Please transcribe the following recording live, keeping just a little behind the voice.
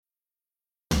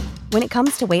When it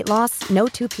comes to weight loss, no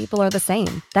two people are the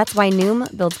same. That's why Noom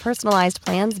builds personalized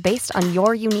plans based on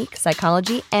your unique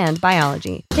psychology and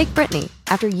biology. Take Brittany.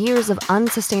 After years of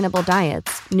unsustainable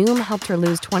diets, Noom helped her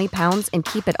lose 20 pounds and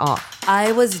keep it off.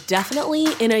 I was definitely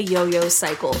in a yo-yo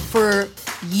cycle for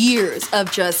years of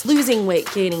just losing weight,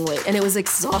 gaining weight, and it was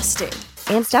exhausting.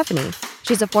 And Stephanie.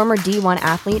 She's a former D1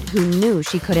 athlete who knew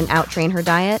she couldn't out-train her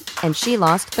diet, and she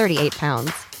lost 38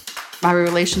 pounds. My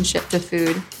relationship to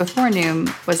food before Noom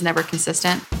was never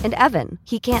consistent. And Evan,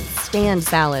 he can't stand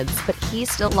salads, but he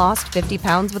still lost 50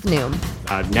 pounds with Noom.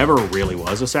 I never really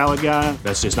was a salad guy.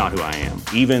 That's just not who I am.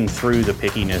 Even through the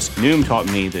pickiness, Noom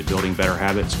taught me that building better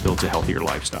habits builds a healthier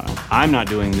lifestyle. I'm not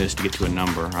doing this to get to a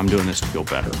number. I'm doing this to feel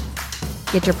better.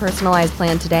 Get your personalized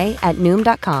plan today at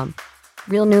Noom.com.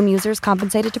 Real Noom users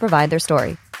compensated to provide their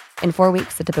story. In 4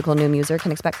 weeks, the typical Noom user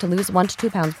can expect to lose 1 to 2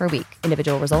 pounds per week.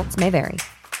 Individual results may vary.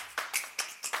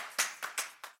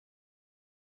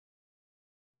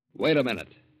 Wait a minute.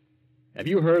 Have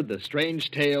you heard the strange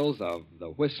tales of the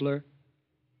Whistler?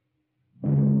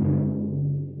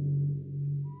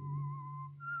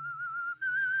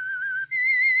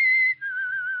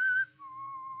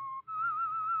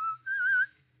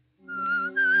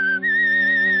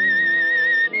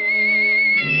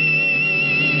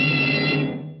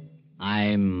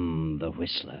 I'm the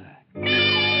Whistler.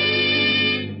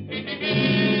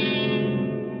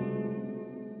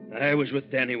 I was with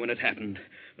Danny when it happened,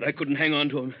 but I couldn't hang on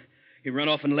to him. He ran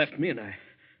off and left me, and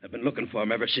I've been looking for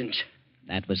him ever since.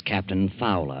 That was Captain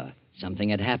Fowler. Something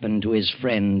had happened to his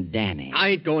friend Danny. I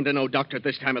ain't going to no doctor at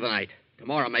this time of the night.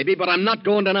 Tomorrow, maybe, but I'm not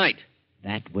going tonight.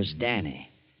 That was Danny.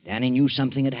 Danny knew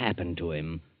something had happened to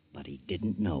him, but he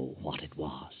didn't know what it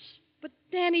was. But,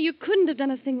 Danny, you couldn't have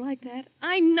done a thing like that.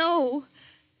 I know.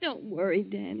 Don't worry,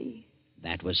 Danny.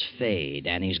 That was Fay,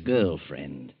 Danny's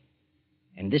girlfriend.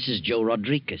 And this is Joe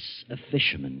Rodriguez, a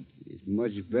fisherman. It's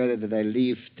much better that I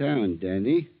leave town,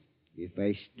 Danny. If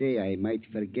I stay, I might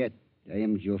forget I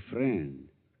am your friend.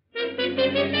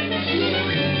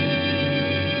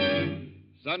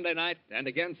 Sunday night, and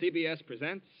again CBS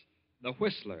presents The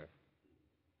Whistler.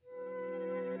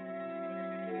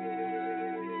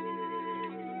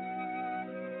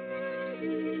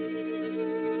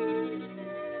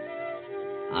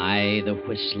 I, the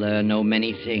Whistler, know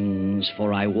many things,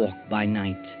 for I walk by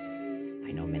night.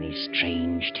 I know many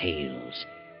strange tales,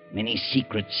 many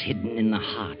secrets hidden in the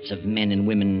hearts of men and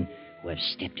women who have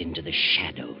stepped into the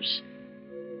shadows.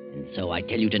 And so I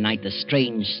tell you tonight the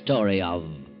strange story of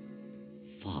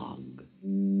fog.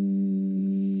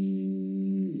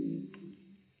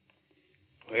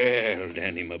 Well,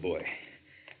 Danny, my boy,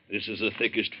 this is the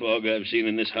thickest fog I've seen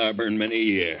in this harbor in many a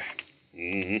year.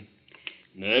 Mm-hmm.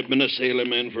 I've been a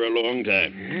sailorman for a long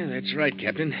time. Yeah, that's right,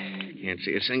 Captain. Can't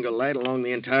see a single light along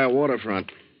the entire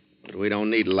waterfront. But we don't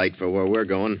need light for where we're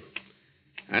going.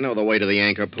 I know the way to the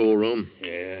anchor pool room.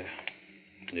 Yeah,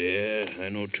 I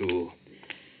know, too.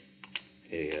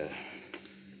 Hey,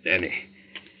 Danny,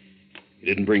 you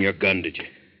didn't bring your gun, did you?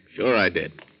 Sure I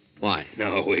did. Why?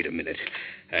 Now, wait a minute.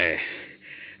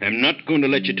 I'm not going to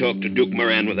let you talk to Duke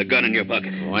Moran with a gun in your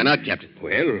pocket. Why not, Captain?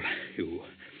 Well,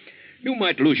 you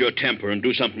might lose your temper and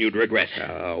do something you'd regret.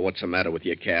 What's the matter with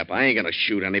you, Cap? I ain't going to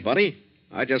shoot anybody.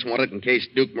 I just want it in case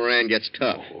Duke Moran gets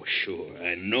tough. Oh, sure.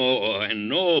 I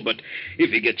know. But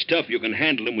if he gets tough, you can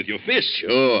handle him with your fists.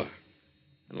 Sure.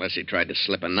 Unless he tried to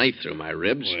slip a knife through my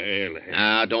ribs.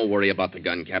 Well, don't worry about the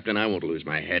gun, Captain. I won't lose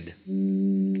my head.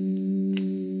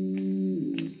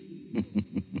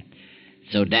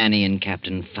 So Danny and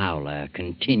Captain Fowler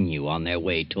continue on their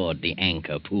way toward the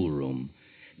anchor pool room,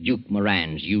 Duke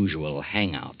Moran's usual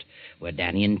hangout, where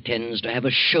Danny intends to have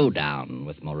a showdown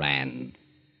with Moran.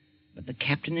 But the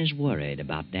captain is worried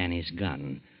about Danny's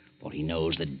gun, for he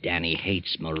knows that Danny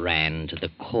hates Moran to the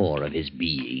core of his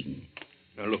being.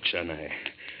 Now, look, son, I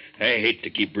hate to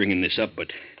keep bringing this up,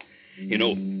 but,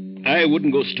 I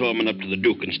wouldn't go storming up to the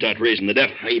Duke and start raising the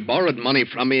devil. He borrowed money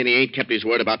from me, and he ain't kept his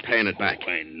word about paying it back.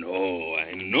 Oh,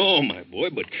 I know, my boy,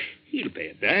 but he'll pay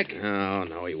it back. Oh,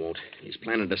 no, he won't. He's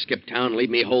planning to skip town and leave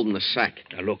me holding the sack.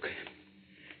 Now, look,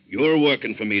 you're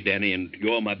working for me, Danny, and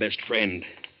you're my best friend.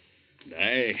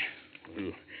 And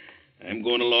I'm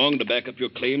going along to back up your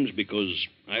claims because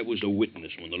I was a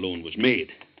witness when the loan was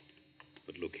made.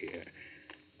 But look here,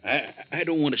 I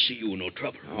don't want to see you in no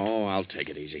trouble. Oh, I'll take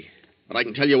it easy. But I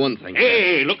can tell you one thing.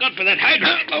 Hey, look out for that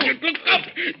hydrant. Look up.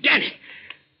 Danny,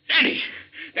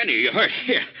 you're hurt.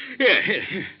 Here.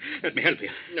 Let me help you.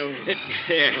 No.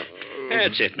 There.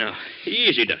 That's it now.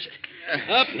 Easy does it.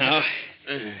 Up now.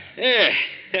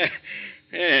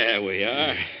 There we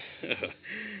are.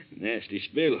 Nasty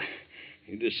spill.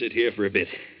 You just sit here for a bit.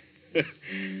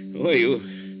 Oh,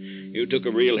 You took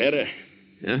a real header.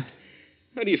 Yeah?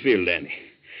 How do you feel, Danny?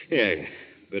 Yeah,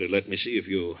 better let me see if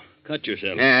you cut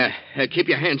yourself. Keep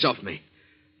your hands off me.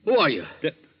 Who are you?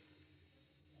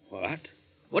 What?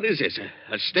 What is this,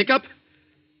 a stick-up?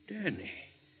 Danny.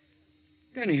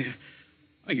 Danny,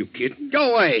 are you kidding?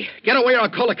 Go away. Get away or I'll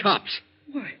call the cops.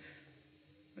 Why?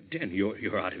 Danny,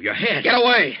 you're out of your head. Get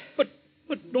away. But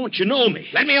don't you know me?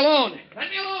 Let me alone. Let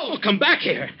me alone. Oh, come back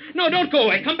here. No, don't go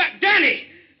away. Come back. Danny!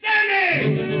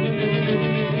 Danny!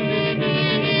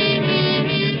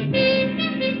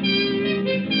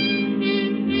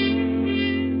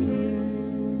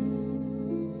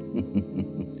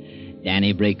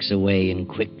 Danny breaks away and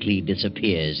quickly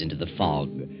disappears into the fog.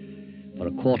 For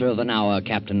a quarter of an hour,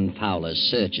 Captain Fowler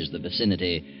searches the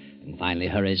vicinity and finally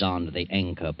hurries on to the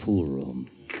Anchor pool room.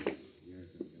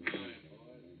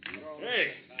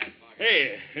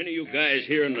 Hey, any of you guys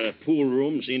here in the pool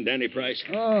room seen Danny Price?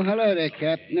 Oh, hello there,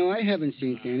 Cap. No, I haven't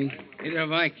seen Danny. Neither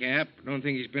have I, Cap. Don't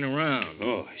think he's been around.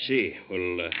 Oh, I see.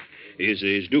 Well,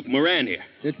 is Duke Moran here?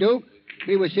 The Duke?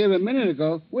 He was here a minute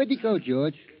ago. Where'd he go,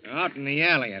 George? Out in the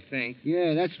alley, I think.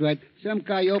 Yeah, that's right. Some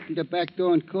guy opened the back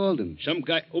door and called him. Some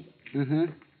guy... Oh. Uh-huh.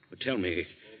 Well, tell me,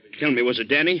 was it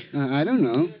Danny? I don't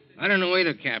know. I don't know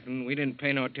either, Captain. We didn't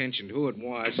pay no attention to who it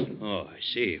was. Oh, I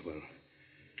see. Well,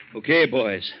 okay,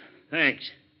 boys. Thanks.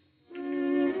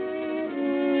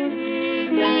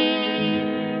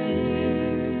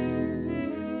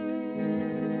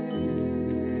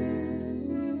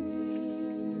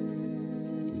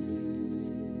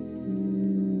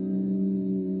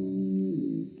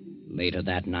 Later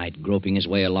that night, groping his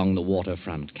way along the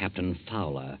waterfront, Captain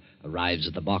Fowler arrives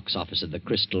at the box office of the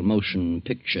Crystal Motion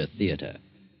Picture Theater.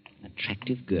 An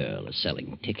attractive girl is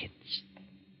selling tickets.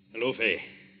 Hello, Fay.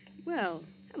 Well,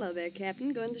 hello there,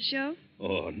 Captain. Going to the show?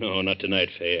 Oh, no, not tonight,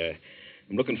 Fay.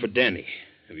 I'm looking for Danny.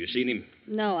 Have you seen him?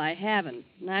 No, I haven't.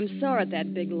 And I'm sore at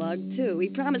that big lug, too. He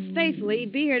promised faithfully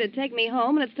he'd be here to take me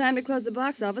home, and it's time to close the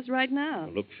box office right now.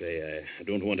 Well, look, Fay, I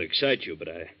don't want to excite you, but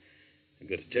I've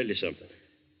got to tell you something.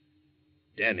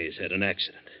 Danny's had an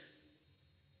accident.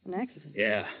 An accident?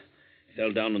 Yeah. He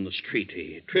fell down on the street.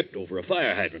 He tripped over a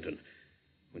fire hydrant, and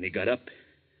when he got up,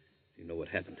 you know what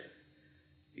happened?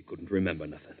 He couldn't remember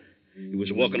nothing. He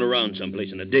was walking around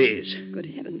someplace in a daze. Good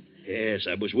heavens. Yes,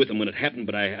 I was with him when it happened,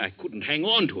 but I couldn't hang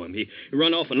on to him. He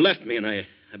ran off and left me, and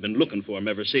I've been looking for him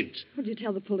ever since. Would you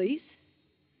tell the police?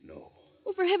 No.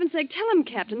 Well, for heaven's sake, tell them,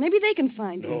 Captain. Maybe they can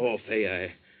find him. No,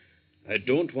 Fay, I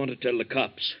don't want to tell the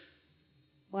cops.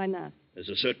 Why not? There's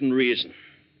a certain reason,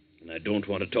 and I don't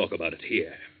want to talk about it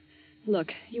here.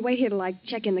 Look, you wait here till I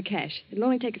check in the cash. It'll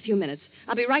only take a few minutes.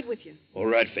 I'll be right with you. All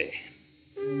right, Fay.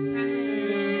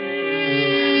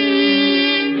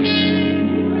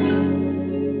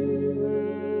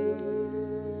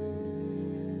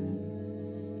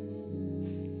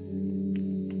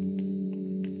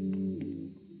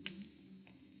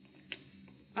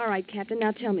 All right, Captain.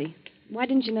 Now tell me, why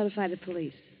didn't you notify the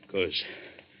police? Because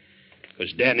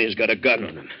Danny's got a gun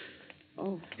on him.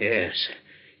 Oh. Yes.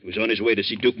 He was on his way to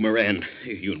see Duke Moran.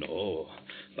 You know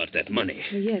about that money.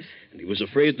 Yes. And he was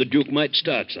afraid the Duke might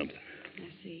start something. I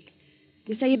see.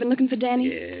 You say you've been looking for Danny?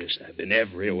 Yes, I've been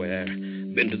everywhere.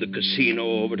 Been to the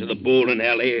casino, over to the bowling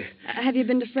alley. Have you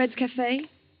been to Fred's Cafe?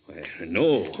 Well,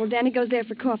 no. Well, Danny goes there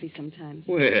for coffee sometimes.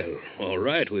 Well, all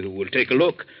right. We'll take a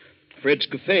look. Fred's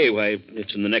Cafe, why,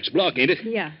 it's in the next block, ain't it?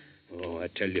 Yeah. Oh, I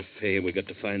tell you, Fay, we got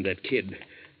to find that kid.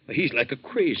 He's like a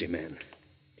crazy man.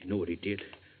 You know what he did?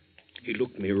 He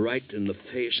looked me right in the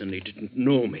face, and he didn't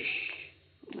know me.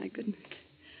 Oh, my goodness.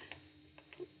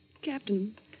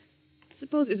 Captain,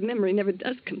 suppose his memory never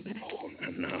does come back. Oh,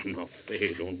 no,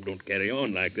 Fay, don't carry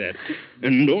on like that.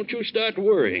 And don't you start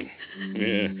worrying.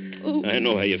 Yeah, Oh. I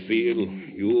know how you feel.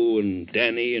 You and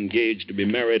Danny engaged to be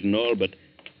married and all, but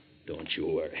don't you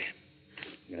worry.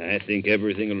 I think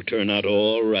everything will turn out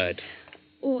all right.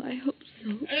 Oh, I hope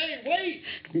so. Hey,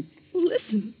 wait!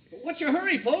 Listen. What's your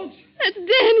hurry, folks? That's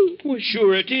Danny. Well,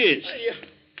 sure it is. Hey,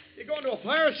 you going to a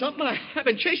fire or something? I've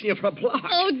been chasing you for a block.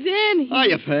 Oh, Danny.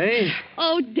 Hiya, Fay.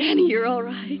 Oh, Danny, you're all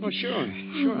right. Oh, sure.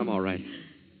 Sure, I'm all right.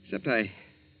 Except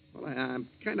I'm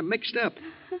kind of mixed up.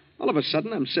 All of a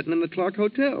sudden, I'm sitting in the Clark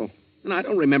Hotel. And I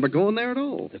don't remember going there at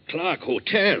all. The Clark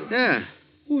Hotel? Yeah.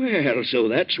 Well, so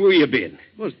that's where you've been.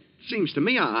 Well, it seems to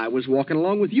me I was walking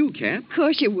along with you, Cap. Of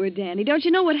course you were, Danny. Don't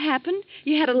you know what happened?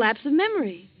 You had a lapse of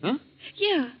memory. Huh?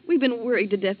 Yeah, we've been worried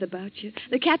to death about you.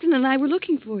 The captain and I were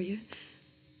looking for you.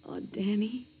 Oh,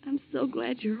 Danny, I'm so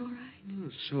glad you're all right. Oh,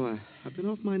 so I've been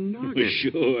off my noggin.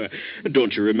 Sure.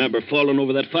 Don't you remember falling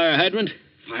over that fire hydrant?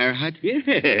 Fire hydrant?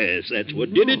 Yes, that's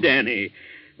what did it, Danny.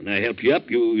 When I helped you up,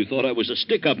 you thought I was a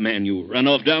stick-up man. You ran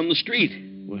off down the street.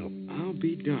 Well, I'll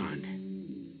be darned.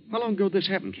 How long ago this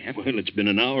happened, Cap? Well, it's been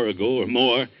an hour ago or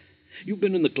more. You've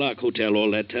been in the Clark Hotel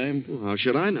all that time? Well, how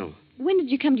should I know? When did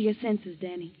you come to your senses,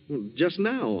 Danny? Well, just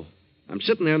now. I'm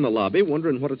sitting there in the lobby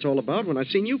wondering what it's all about when I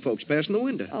seen you folks passing the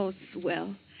window. Oh,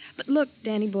 swell. But look,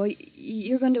 Danny boy,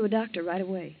 you're going to a doctor right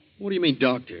away. What do you mean,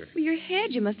 doctor? Well, your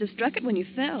head, you must have struck it when you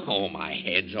fell. Oh, my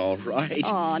head's all right.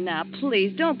 Oh, now,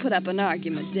 please, don't put up an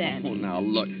argument, Danny. Oh, now,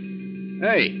 look.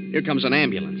 Hey, here comes an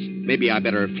ambulance. Maybe I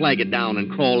better flag it down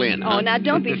and crawl in, huh? Oh, now,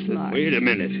 don't be smart. Wait a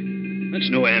minute. That's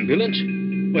no ambulance.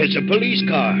 Well, it's a police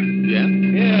car. Yeah?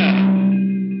 Yeah.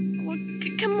 Well,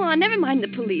 come on, never mind the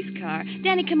police car.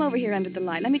 Danny, come over here under the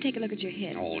light. Let me take a look at your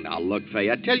head. Oh, now, look, Fay,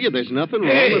 I tell you there's nothing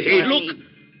wrong with Hey, my... look.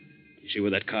 You see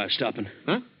where that car's stopping?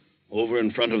 Huh? Over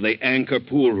in front of the Anchor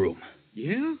pool room.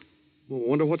 Yeah? Well,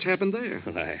 wonder what's happened there.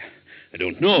 Well, I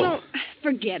don't know. Well,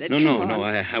 forget it. No, Come no, on. no.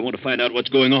 I want to find out what's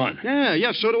going on.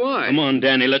 Yeah, so do I. Come on,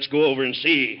 Danny. Let's go over and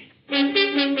see.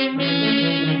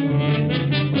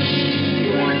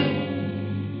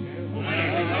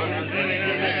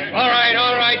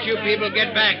 All right, you people,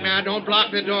 get back now. Don't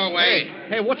block the doorway.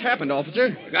 Hey, what's happened,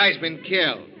 officer? The guy's been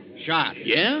killed. Shot.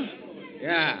 Yeah?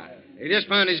 Yeah. They just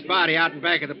found his body out in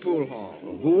back of the pool hall.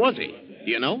 Who was he?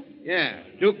 Do you know? Yeah,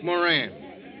 Duke Moran.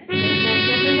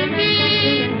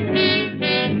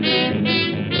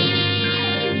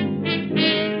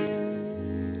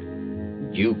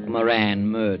 Duke Moran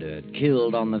murdered,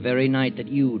 killed on the very night that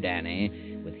you,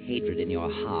 Danny, with hatred in your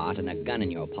heart and a gun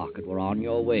in your pocket, were on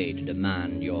your way to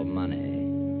demand your money.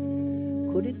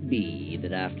 Could it be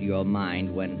that after your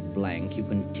mind went blank, you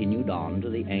continued on to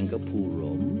the Anchor pool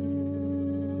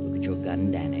room? Look at your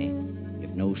gun, Danny.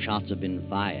 If no shots have been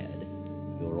fired,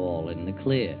 you're all in the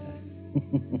clear.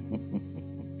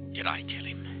 Did I kill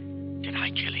him? Did I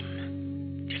kill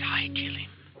him? Did I kill him?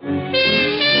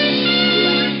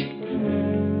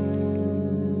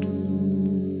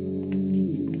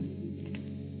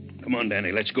 Come on,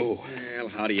 Danny. Let's go. Well,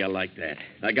 how do you like that?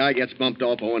 A guy gets bumped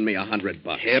off owing me $100.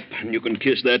 Yep, and you can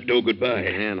kiss that dough goodbye.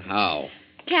 And how?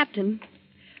 Captain,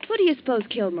 who do you suppose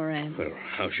killed Moran? Well,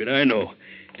 how should I know?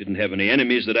 Didn't have any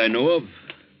enemies that I know of.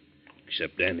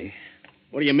 Except Danny.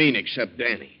 What do you mean, except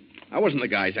Danny? I wasn't the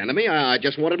guy's enemy. I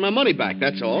just wanted my money back,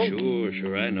 that's all.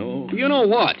 Sure, I know. You know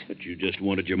what? But you just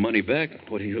wanted your money back.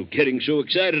 What are you getting so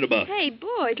excited about? Hey,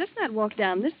 boys, let's not walk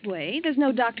down this way. There's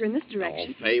no doctor in this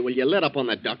direction. Oh, Fay, will you let up on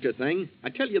that doctor thing? I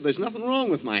tell you, there's nothing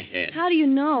wrong with my head. How do you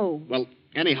know? Well,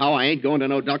 anyhow, I ain't going to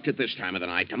no doctor this time of the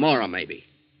night. Tomorrow, maybe.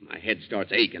 My head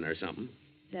starts aching or something.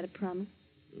 Is that a promise?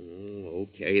 Oh,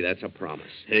 okay, that's a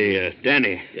promise. Hey,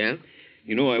 Danny. Yeah?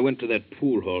 You know, I went to that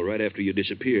pool hall right after you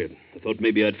disappeared. I thought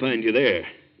maybe I'd find you there.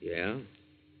 Yeah?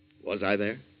 Was I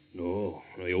there? No,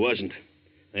 you wasn't.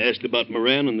 I asked about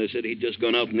Moran, and they said he'd just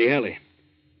gone out in the alley.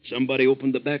 Somebody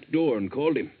opened the back door and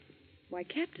called him. Why,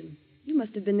 Captain, you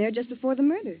must have been there just before the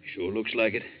murder. Sure looks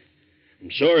like it. I'm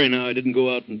sorry now I didn't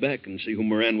go out and back and see who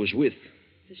Moran was with.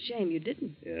 It's a shame you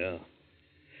didn't. Yeah.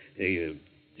 Hey,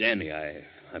 Danny,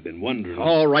 I've been wondering...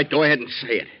 All right, go ahead and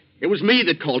say it. It was me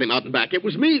that called him out and back. It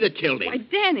was me that killed him. Why,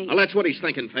 Danny. Well, that's what he's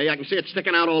thinking, Fay. I can see it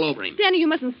sticking out all over him. Danny, you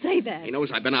mustn't say that. He knows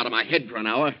I've been out of my head for an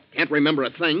hour. Can't remember a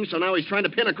thing, so now he's trying to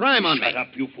pin a crime on me. Shut up,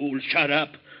 you fool. Shut up.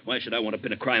 Why should I want to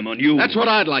pin a crime on you? That's what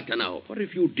I'd like to know. What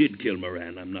if you did kill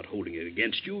Moran? I'm not holding it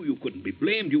against you. You couldn't be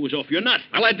blamed. You was off your nut.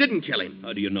 Well, I didn't kill him.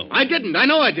 How do you know? I didn't. I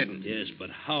know I didn't. Yes,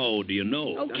 but how do you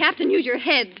know? Oh, Captain, use your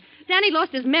head. Danny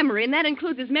lost his memory, and that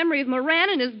includes his memory of Moran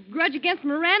and his grudge against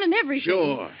Moran and everything.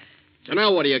 Sure. So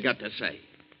now what do you got to say?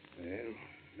 Well,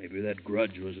 maybe that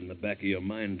grudge was in the back of your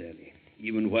mind, Danny,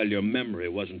 even while your memory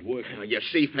wasn't working. You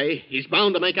see, Fay, he's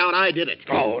bound to make out I did it.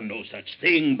 Oh, no such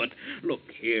thing. But look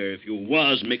here, if you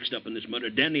was mixed up in this murder,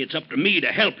 Danny, it's up to me to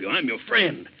help you. I'm your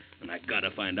friend, and I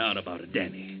gotta find out about it,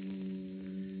 Danny.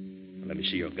 Let me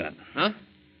see your gun. Huh?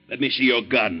 Let me see your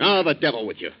gun. Oh, the devil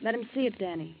with you. Let him see it,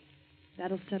 Danny.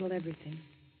 That'll settle everything.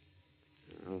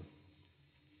 Oh.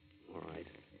 All right.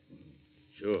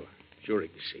 Sure he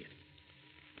can see it.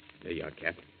 There you are,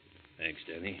 Cap. Thanks,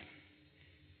 Danny.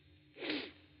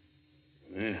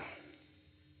 Well,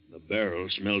 the barrel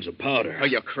smells of powder. Oh,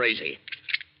 you're crazy.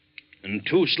 And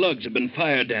 2 slugs have been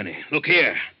fired, Danny. Look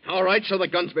here. All right, so the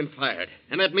gun's been fired.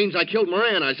 And that means I killed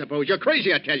Moran, I suppose. You're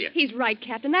crazy, I tell you. He's right,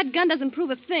 Captain. That gun doesn't prove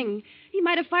a thing. He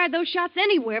might have fired those shots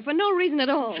anywhere for no reason at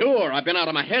all. Sure, I've been out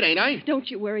of my head, ain't I? Don't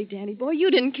you worry, Danny boy.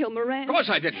 You didn't kill Moran. Of course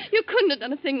I didn't. You couldn't have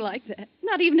done a thing like that.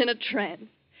 Not even in a trance.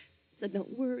 So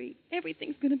don't worry.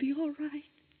 Everything's going to be all right.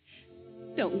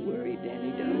 Don't worry,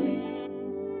 Danny, darling.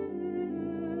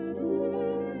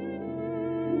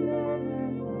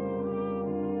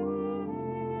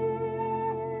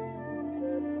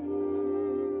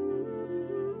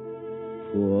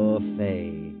 Poor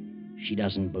Fay. She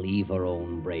doesn't believe her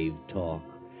own brave talk.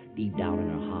 Deep down in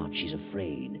her heart, she's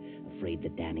afraid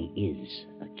that Danny is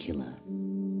a killer.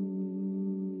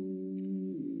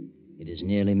 It is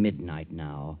nearly midnight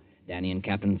now. Danny and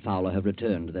Captain Fowler have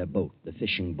returned to their boat, the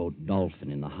fishing boat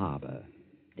Dolphin, in the harbor.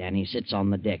 Danny sits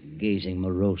on the deck, gazing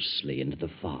morosely into the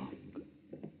fog.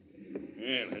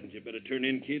 Well, hadn't you better turn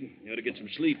in, kid? You ought to get some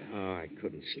sleep. Oh, I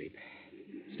couldn't sleep.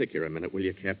 Stick here a minute, will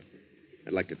you, Cap?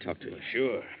 I'd like to talk to you.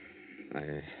 Sure.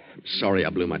 I'm sorry I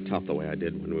blew my top the way I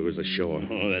did when we was ashore.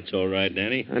 Oh, that's all right,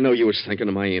 Danny. I know you was thinking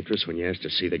of my interest when you asked to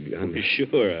see the gun.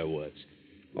 Sure I was.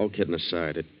 All kidding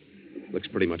aside, it looks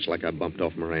pretty much like I bumped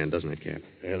off Moran, doesn't it, Cap?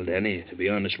 Well, Danny, to be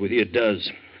honest with you, it does.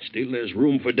 Still, there's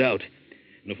room for doubt.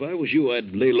 And if I was you,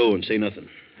 I'd lay low and say nothing.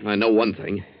 I know one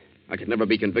thing. I could never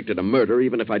be convicted of murder,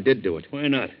 even if I did do it. Why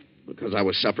not? Because I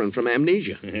was suffering from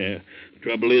amnesia. Yeah. The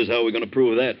trouble is, how are we going to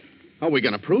prove that? How are we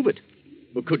going to prove it?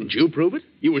 Well, couldn't you prove it?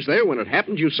 You was there when it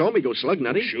happened. You saw me go slug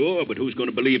nutty. Sure, but who's going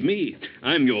to believe me?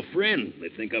 I'm your friend. They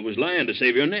think I was lying to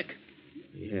save your neck.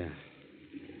 Yeah,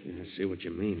 I see what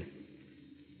you mean.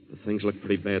 The things look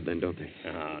pretty bad then, don't they?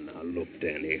 Ah, now, look,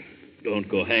 Danny. Don't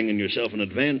go hanging yourself in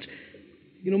advance.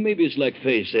 You know, maybe it's like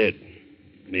Fay said.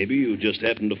 Maybe you just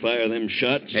happened to fire them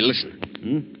shots. Hey,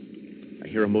 listen. I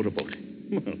hear a motorboat.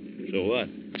 Well, so what?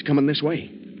 It's coming this way.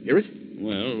 Hear it?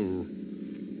 Well,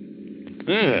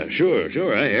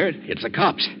 sure, I hear it. It's the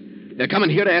cops. They're coming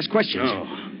here to ask questions. Oh.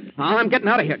 I'm getting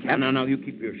out of here, Cap. No, you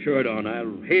keep your shirt on.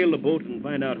 I'll hail the boat and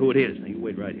find out who it is. Now, you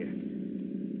wait right here.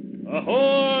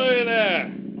 Ahoy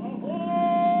there!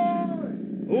 Ahoy!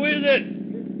 Who is it?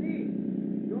 It's me,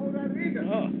 Joe Rodriguez.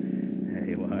 Oh, there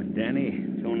you are, Danny.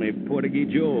 It's only Portuguese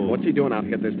Joe. What's he doing out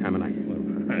here this time of night? Well,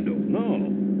 I don't know.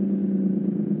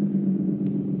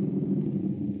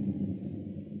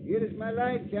 Here is my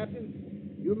line, Captain.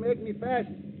 You make me fast.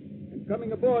 I'm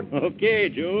coming aboard. Okay,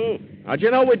 Joe. How'd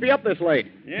you know we'd be up this late?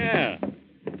 Yeah.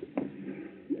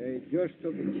 I just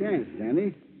took a chance,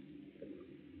 Danny.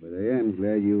 But I am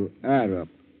glad you are up.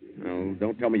 Oh,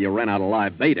 don't tell me you ran out of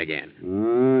live bait again.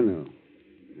 Oh, no.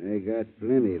 I got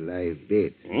plenty live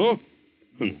bait. Oh?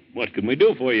 What can we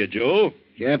do for you, Joe?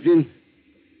 Captain,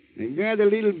 I got a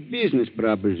little business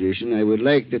proposition I would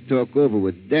like to talk over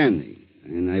with Danny.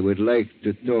 And I would like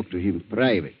to talk to him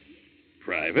private.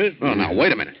 Private? Oh, now,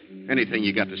 wait a minute. Anything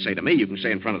you got to say to me, you can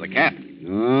say in front of the captain.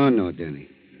 No, Danny.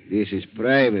 This is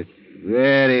private.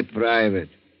 Very private.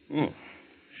 Oh,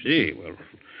 see. Well,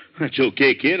 that's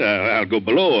okay, kid. I'll go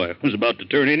below. I was about to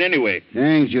turn in anyway.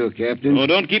 Thank you, Captain. Oh,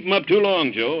 don't keep him up too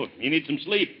long, Joe. You need some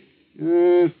sleep.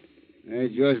 I'll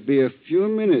just be a few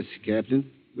minutes, Captain.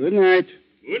 Good night.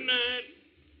 Good night.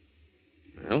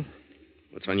 Well,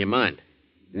 what's on your mind?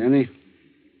 Danny,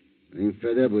 I'm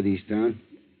fed up with East Town.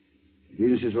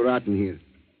 Business is rotten here.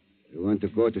 I want to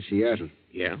go to Seattle.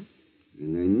 Yeah?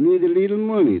 And I need a little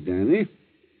money, Danny.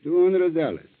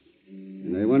 $200.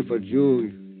 And I want for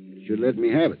you should let me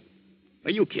have it.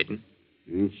 Are you kidding?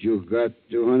 Ain't you got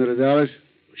 $200?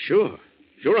 Sure.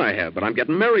 Sure I have, but I'm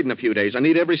getting married in a few days. I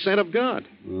need every cent I've got.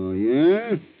 Oh,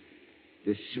 yeah?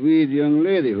 The sweet young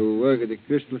lady who works at the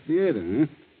Crystal Theater, huh?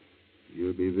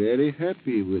 You'll be very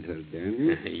happy with her,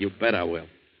 Danny. You bet I will.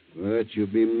 But you'll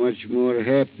be much more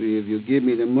happy if you give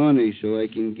me the money so I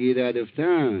can get out of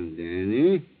town,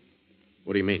 Danny.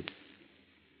 What do you mean?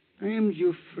 I am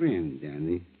your friend,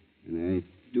 Danny, and I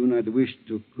do not wish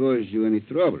to cause you any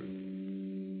trouble.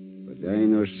 But I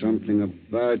know something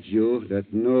about you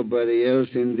that nobody else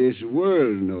in this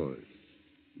world knows.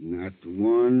 Not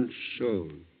one soul.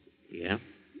 Yeah?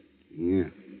 Yeah.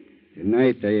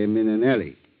 Tonight I am in an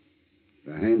alley,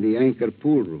 behind the anchor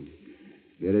pool room.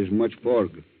 There is much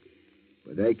fog,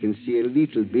 but I can see a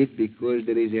little bit because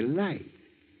there is a light.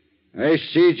 I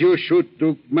see you shoot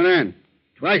Duke Moran.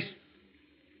 Twice.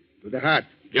 To the heart.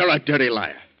 You're a dirty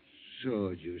liar. So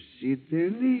you see,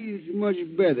 Danny, it's much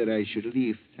better I should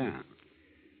leave town.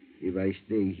 If I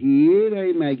stay here,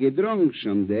 I might get drunk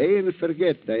someday and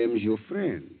forget I am your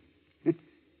friend.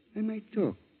 I might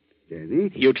talk,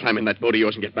 Danny. You climb in that boat of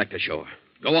yours and get back to shore.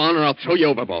 Go on, or I'll throw you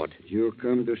overboard. You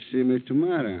come to see me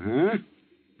tomorrow, huh?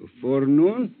 Before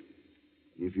noon?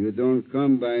 If you don't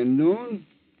come by noon,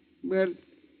 well,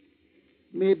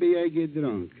 maybe I get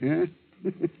drunk, huh?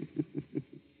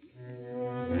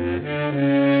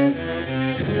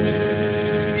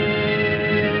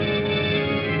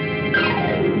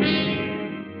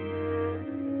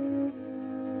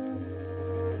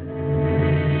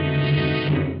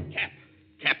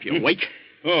 Cap, you awake?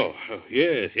 Oh,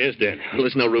 yes, Dan. Well,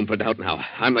 there's no room for doubt now.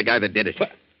 I'm the guy that did it. What?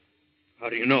 How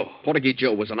do you know? Portuguese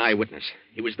Joe was an eyewitness.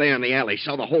 He was there in the alley,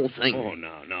 saw the whole thing. Oh,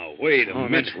 now, wait a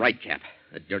minute. That's right, Cap.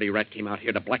 The dirty rat came out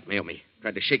here to blackmail me.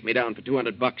 Tried to shake me down for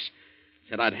 $200.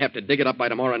 Said I'd have to dig it up by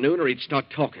tomorrow noon or he'd start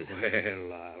talking.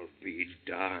 Well, I'll be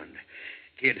darned.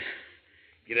 Kid,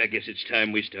 I guess it's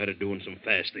time we started doing some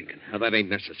fast thinking. Now, that ain't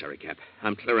necessary, Cap.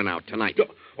 I'm clearing out tonight.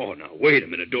 Oh, now, wait a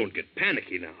minute. Don't get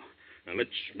panicky now. Now,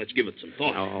 let's give it some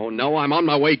thought. No, I'm on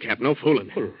my way, Cap. No fooling.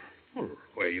 Well,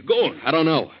 where are you going? I don't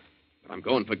know, but I'm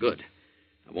going for good.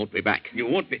 I won't be back. You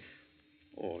won't be?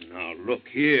 Oh, now, look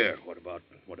here. What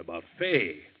about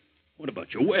Fay? What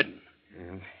about your wedding?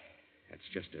 Well, that's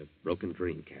just a broken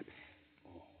dream, Cap.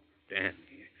 Oh, Danny.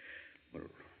 Well,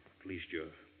 at least you're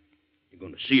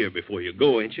going to see her before you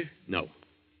go, ain't you? No.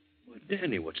 Well,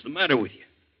 Danny, what's the matter with you?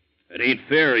 It ain't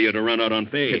fair of you to run out on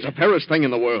Fay. It's the fairest thing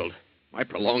in the world. Why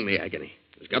prolong the agony?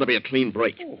 There's got to be a clean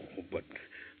break. Oh, but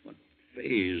Fay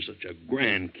is such a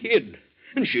grand kid,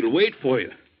 and she'll wait for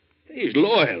you. Fay's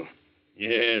loyal.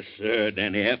 Yes, sir,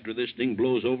 Danny. After this thing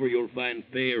blows over, you'll find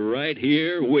Fay right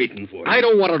here waiting for you. I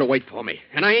don't want her to wait for me,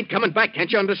 and I ain't coming back.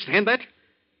 Can't you understand that?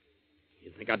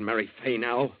 You think I'd marry Fay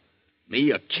now?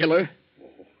 Me, a killer?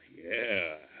 Oh,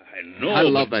 yeah, I know. I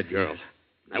love that girl.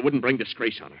 I wouldn't bring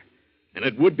disgrace on her. And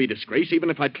it would be disgrace even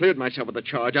if I'd cleared myself of the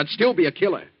charge. I'd still be a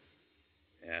killer.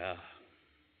 Yeah.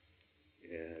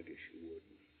 Yeah, I guess you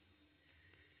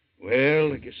would.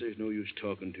 Well, I guess there's no use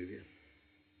talking to you.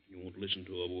 You won't listen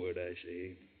to a word I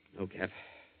say. No, Cap.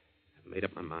 I've made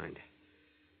up my mind.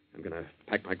 I'm going to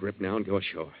pack my grip now and go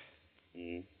ashore.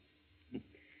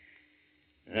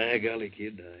 Golly,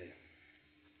 kid, I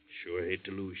sure hate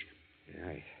to lose you.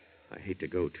 Yeah, I hate to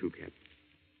go, too, Cap.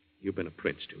 You've been a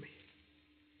prince to me.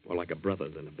 More like a brother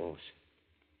than a boss.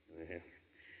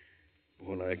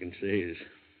 All I can say is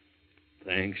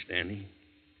thanks, Danny.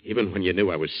 Even when you knew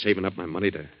I was saving up my money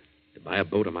to buy a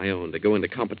boat of my own, to go into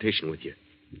competition with you,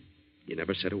 you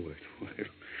never said a word. Well,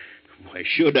 why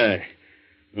should I?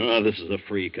 Oh, this is a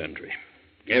free country.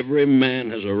 Every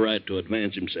man has a right to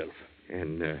advance himself.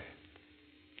 And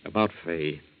about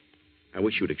Fay, I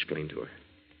wish you'd explain to her.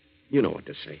 You know what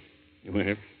to say.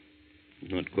 Well,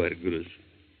 not quite as good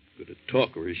a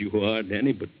talker as you are,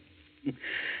 Danny, but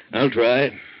I'll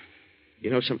try. You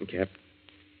know something, Cap?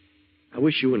 I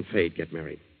wish you and Fay'd get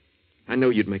married. I know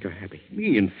you'd make her happy.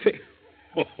 Me and Fay?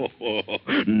 Oh,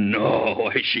 no,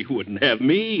 why, she wouldn't have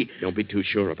me. Don't be too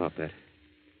sure about that.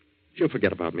 She'll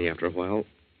forget about me after a while.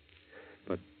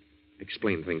 But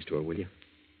explain things to her, will you?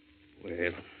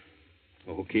 Well,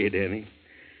 okay, Danny.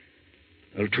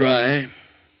 I'll try.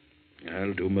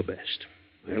 I'll do my best.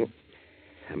 Well,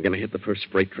 I'm going to hit the first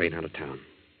freight train out of town.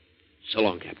 So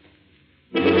long, Cap.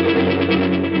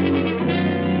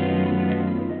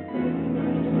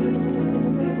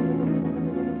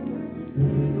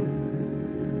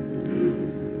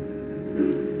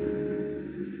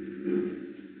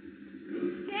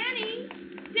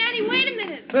 Danny, wait a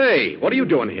minute. Hey, what are you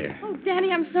doing here? Oh,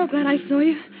 Danny, I'm so glad I saw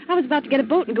you. I was about to get a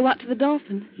boat and go out to the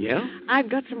Dolphin. Yeah? I've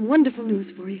got some wonderful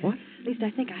news for you. What? At least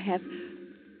I think I have.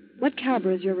 What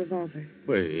caliber is your revolver?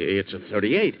 Well, it's a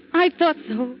 .38. I thought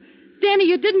so. Danny,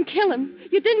 you didn't kill him.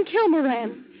 You didn't kill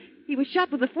Moran. He was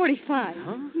shot with a .45.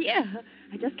 Huh? Yeah.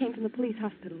 I just came from the police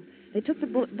hospital. They took the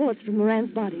bullets from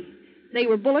Moran's body. They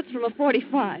were bullets from a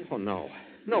 .45. Oh, no.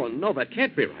 No, that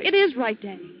can't be right. It is right,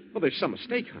 Danny. Well, there's some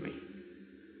mistake, honey.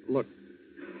 Look,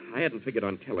 I hadn't figured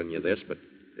on telling you this, but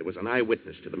there was an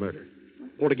eyewitness to the murder.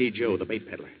 Portuguese Joe, the bait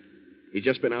peddler. He's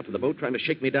just been out to the boat trying to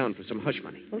shake me down for some hush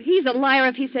money. Well, he's a liar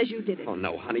if he says you did it. Oh,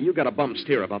 no, honey. You got a bum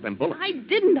steer about them bullets. I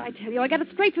didn't, I tell you. I got it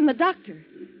straight from the doctor.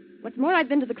 What's more, I've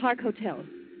been to the Clark Hotel.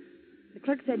 The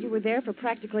clerk said you were there for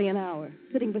practically an hour,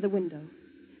 sitting by the window.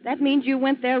 That means you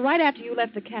went there right after you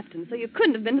left the captain, so you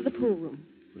couldn't have been to the pool room.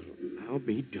 Well, I'll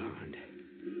be darned.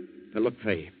 Now, look,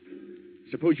 Fay.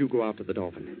 Suppose you go out to the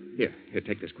Dolphin. Here,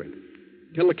 take this grip.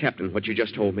 Tell the captain what you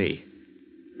just told me.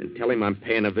 And tell him I'm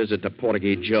paying a visit to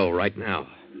Portuguese Joe right now.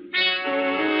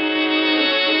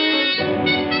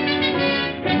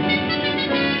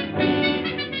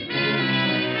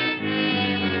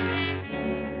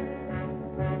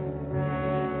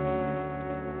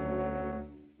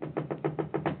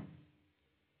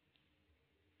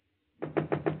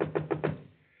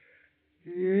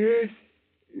 Yes.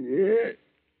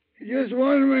 Just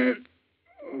 1 minute.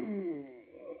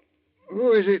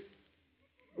 Who is it?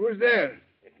 Who's there?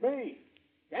 It's me,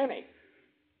 Danny.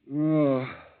 Oh.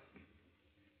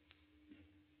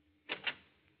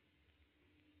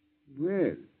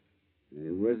 Well,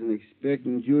 I wasn't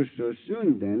expecting you so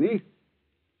soon, Danny.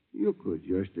 You could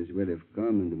just as well have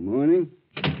come in the morning.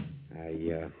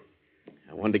 I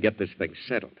wanted to get this thing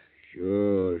settled.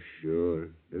 Sure.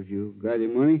 Have you got any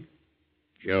money?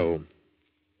 Joe,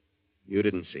 you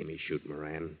didn't see me shoot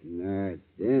Moran. Not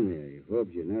Danny. I hope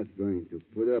you're not going to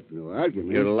put up no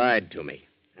argument. You lied to me,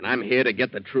 and I'm here to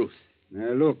get the truth.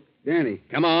 Now, look, Danny.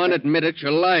 Come on, admit it.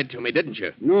 You lied to me, didn't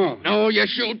you? No. No, you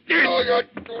shoot. No, you...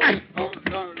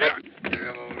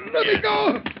 Let me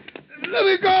go. Let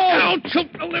me go. I'll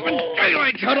choke the living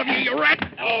daylights out of you, you rat.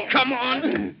 Come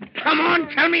on. Come on,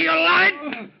 tell me you lied.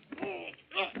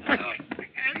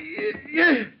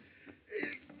 Yes,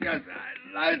 I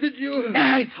lied to you.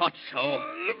 I thought so.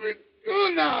 Let me go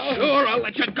now. Sure, I'll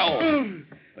let you go.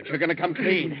 But you're going to come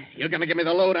clean. You're going to give me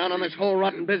the lowdown on this whole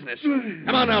rotten business.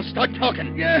 Come on now, start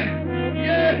talking.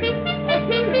 Yeah.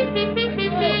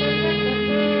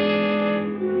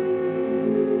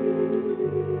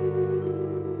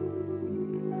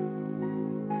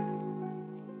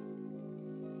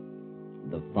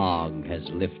 The fog has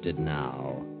lifted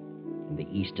now, and the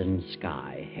eastern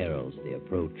sky heralds the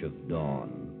approach of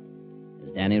dawn.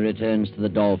 As Danny returns to the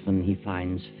Dolphin, he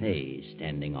finds Fay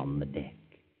standing on the deck.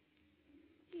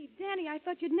 Hey, Danny, I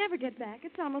thought you'd never get back.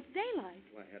 It's almost daylight.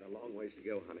 Well, I had a long ways to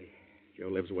go, honey. Joe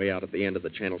lives way out at the end of the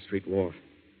Channel Street Wharf.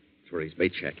 That's where his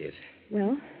bait shack is.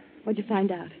 Well, what'd you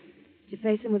find out? Did you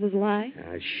face him with his lie?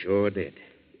 I sure did.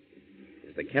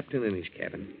 Is the captain in his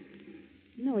cabin?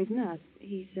 No, he's not.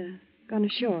 He's, gone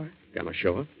ashore. Gone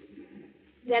ashore?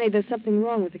 Danny, there's something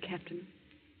wrong with the captain.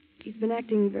 He's been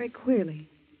acting very queerly.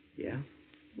 Yeah?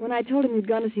 When I told him you'd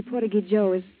gone to see Portuguese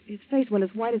Joe, his face went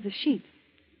as white as a sheet.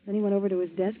 Then he went over to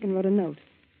his desk and wrote a note.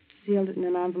 Sealed it in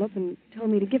an envelope and told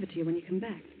me to give it to you when you come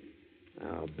back.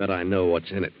 I'll bet I know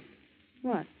what's in it.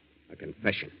 What? A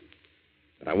confession.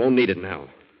 But I won't need it now.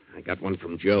 I got one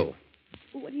from Joe.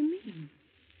 Well, what do you mean?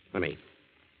 Honey,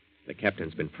 the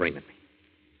captain's been framing me.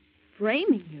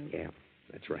 Framing you? Yeah,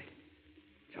 that's right.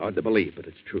 It's hard to believe, but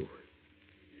it's true.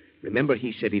 Remember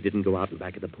he said he didn't go out in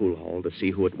back of the pool hall to see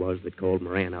who it was that called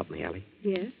Moran out in the alley?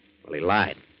 Yes. Well, he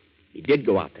lied. He did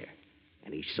go out there,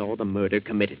 and he saw the murder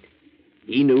committed.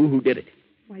 He knew who did it.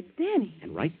 Why, Danny.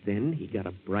 And right then, he got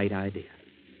a bright idea.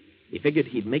 He figured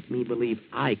he'd make me believe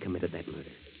I committed that murder.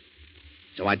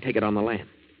 So I'd take it on the lam.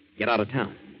 Get out of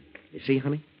town. You see,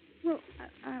 honey? Well,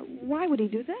 why would he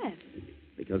do that?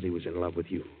 Because he was in love with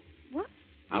you. What?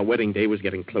 Our wedding day was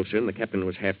getting closer, and the captain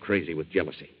was half crazy with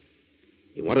jealousy.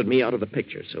 He wanted me out of the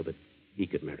picture so that he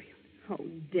could marry you. Oh,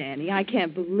 Danny, I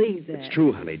can't believe that. It's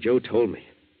true, honey. Joe told me.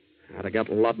 I'd have got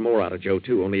a lot more out of Joe,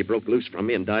 too, only he broke loose from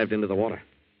me and dived into the water.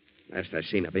 Last I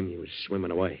seen of him, he was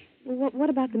swimming away. Well, what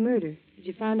about the murder? Did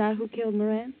you find out who killed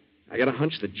Moran? I got a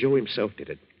hunch that Joe himself did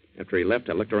it. After he left,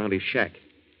 I looked around his shack.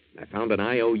 I found an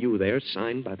IOU there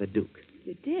signed by the Duke.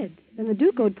 You did? Then the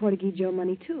Duke owed Portuguese Joe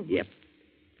money, too. Yep.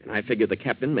 And I figured the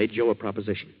captain made Joe a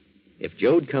proposition. If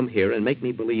Joe'd come here and make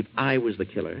me believe I was the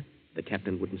killer, the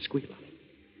captain wouldn't squeal on him.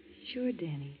 Sure,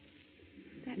 Danny.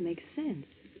 That makes sense.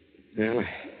 Well,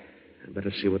 I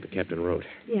better see what the captain wrote.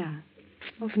 Yeah.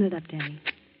 Open it up, Danny.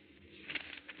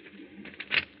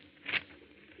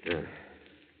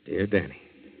 Dear Danny,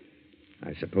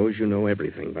 I suppose you know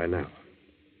everything by now.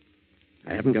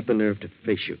 I haven't got the nerve to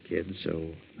face you, kid,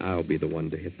 so I'll be the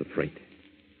one to hit the freight.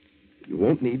 You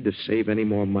won't need to save any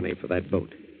more money for that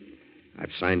boat. I've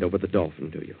signed over the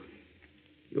Dolphin to you.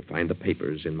 You'll find the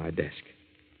papers in my desk.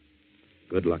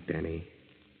 Good luck, Danny,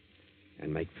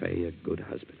 and make Fay a good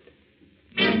husband.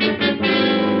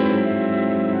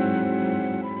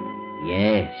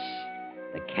 Yes,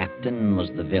 the captain was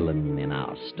the villain in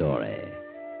our story.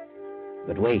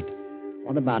 But wait,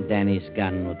 what about Danny's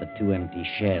gun with the 2 empty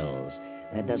shells?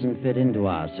 That doesn't fit into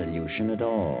our solution at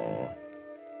all.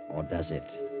 Or does it?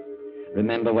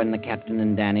 Remember when the captain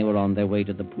and Danny were on their way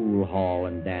to the pool hall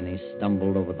and Danny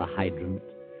stumbled over the hydrant?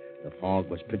 The fog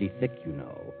was pretty thick, you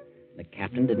know. The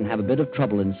captain didn't have a bit of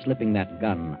trouble in slipping that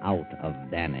gun out of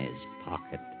Danny's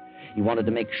pocket. He wanted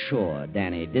to make sure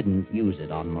Danny didn't use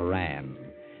it on Moran.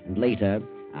 And later,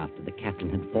 after the captain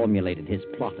had formulated his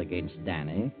plot against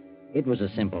Danny, it was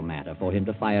a simple matter for him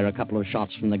to fire a couple of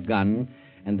shots from the gun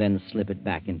and then slip it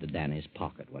back into Danny's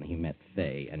pocket when he met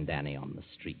Fay and Danny on the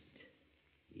street.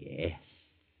 Yes,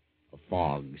 the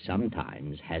fog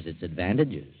sometimes has its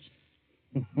advantages.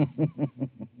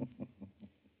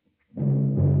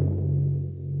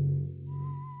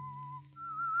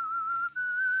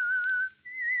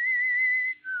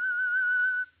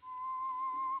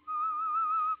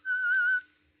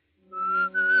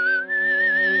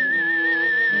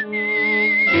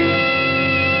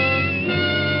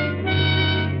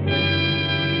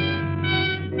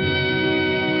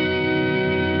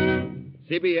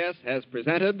 CBS has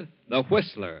presented The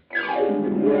Whistler.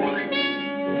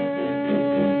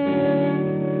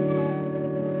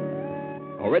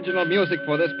 Original music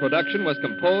for this production was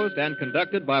composed and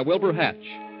conducted by Wilbur Hatch.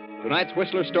 Tonight's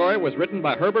Whistler story was written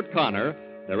by Herbert Connor,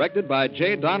 directed by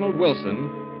J. Donald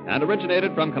Wilson, and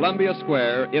originated from Columbia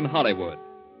Square in Hollywood.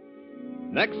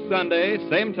 Next Sunday,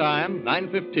 same time,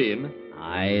 9:15.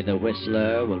 I, the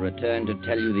Whistler, will return to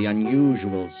tell you the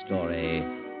unusual story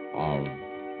of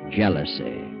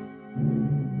jealousy.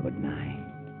 Good night.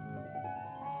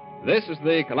 This is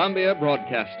the Columbia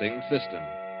Broadcasting System.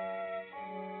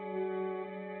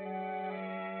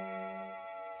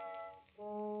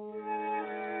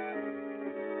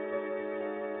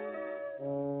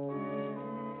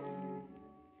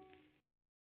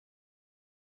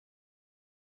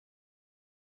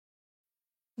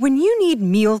 When you need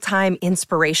mealtime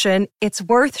inspiration, it's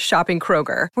worth shopping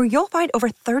Kroger, where you'll find over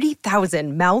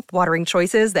 30,000 mouth-watering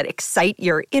choices that excite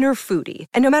your inner foodie.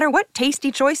 And no matter what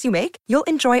tasty choice you make, you'll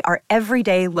enjoy our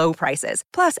everyday low prices,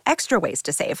 plus extra ways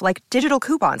to save, like digital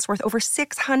coupons worth over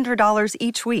 $600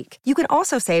 each week. You can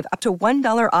also save up to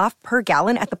 $1 off per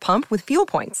gallon at the pump with fuel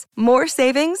points. More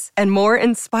savings and more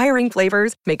inspiring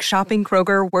flavors make shopping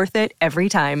Kroger worth it every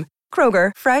time.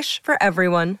 Kroger, fresh for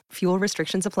everyone. Fuel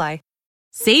restrictions apply.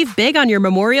 Save big on your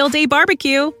Memorial Day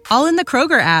barbecue, all in the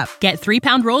Kroger app. Get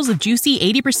 3-pound rolls of juicy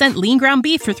 80% lean ground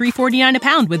beef for $3.49 a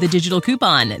pound with a digital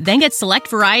coupon. Then get select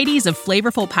varieties of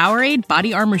flavorful Powerade,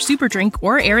 Body Armor Super Drink,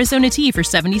 or Arizona tea for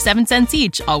 77 cents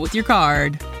each, all with your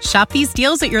card. Shop these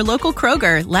deals at your local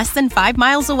Kroger, less than 5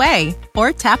 miles away.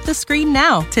 Or tap the screen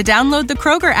now to download the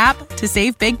Kroger app to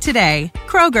save big today.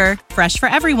 Kroger, fresh for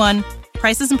everyone.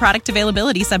 Prices and product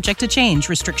availability subject to change.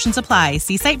 Restrictions apply.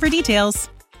 See site for details.